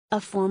A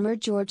former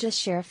Georgia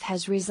sheriff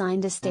has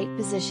resigned a state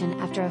position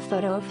after a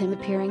photo of him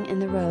appearing in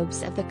the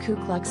robes of the Ku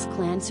Klux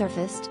Klan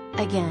surfaced,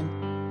 again.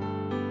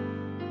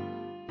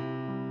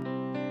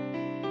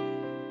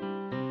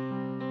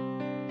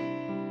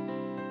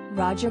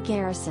 Roger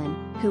Garrison,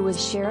 who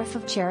was sheriff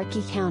of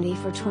Cherokee County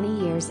for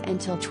 20 years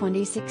until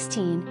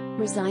 2016,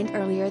 resigned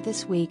earlier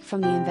this week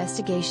from the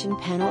investigation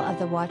panel of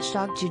the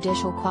watchdog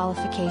Judicial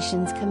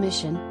Qualifications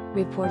Commission,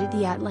 reported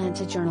the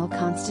Atlanta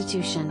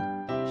Journal-Constitution.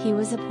 He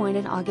was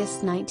appointed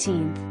August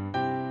 19.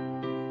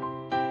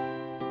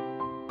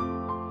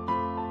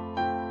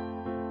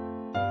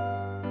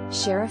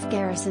 Sheriff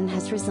Garrison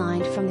has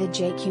resigned from the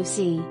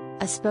JQC,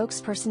 a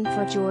spokesperson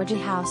for Georgia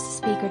House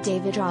Speaker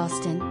David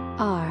Ralston,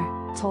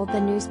 R., told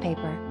the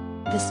newspaper.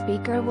 The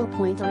Speaker will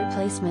appoint a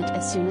replacement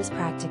as soon as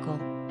practical.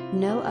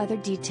 No other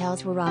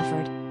details were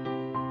offered.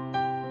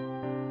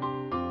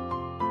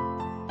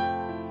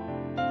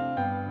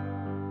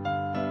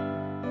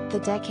 The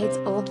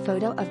decades-old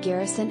photo of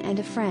Garrison and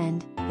a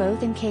friend,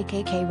 both in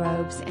KKK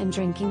robes and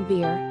drinking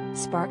beer,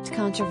 sparked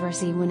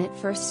controversy when it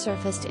first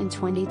surfaced in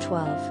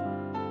 2012.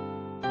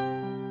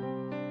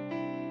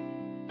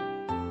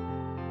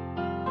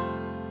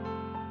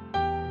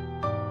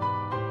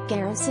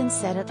 Garrison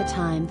said at the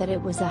time that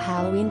it was a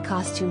Halloween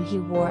costume he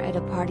wore at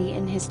a party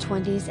in his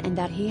 20s and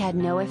that he had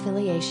no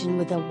affiliation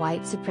with a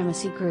white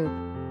supremacy group.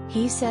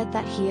 He said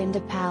that he and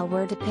a pal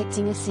were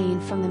depicting a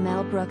scene from the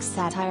Mel Brooks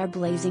satire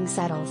Blazing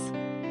Saddles.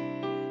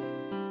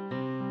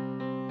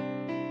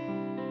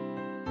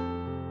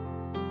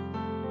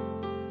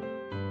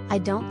 "I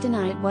don't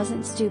deny it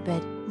wasn't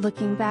stupid,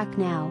 looking back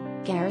now,"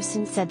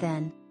 Garrison said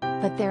then.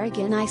 "But there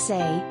again I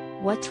say,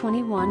 what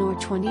 21 or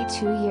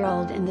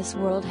 22-year-old in this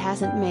world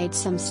hasn't made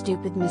some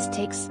stupid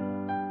mistakes?"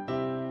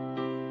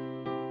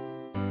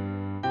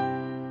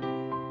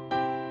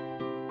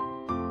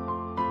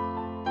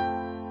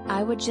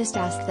 "I would just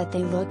ask that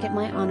they look at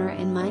my honor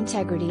and my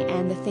integrity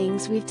and the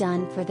things we've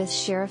done for this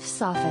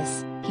sheriff's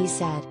office," he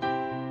said.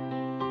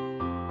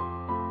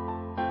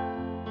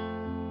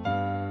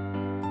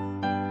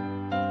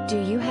 Do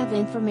you have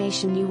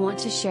information you want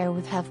to share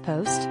with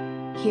HuffPost?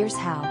 Here's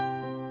how.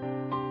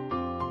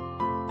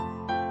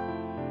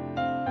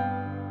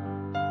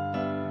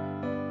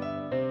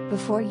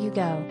 Before you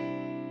go,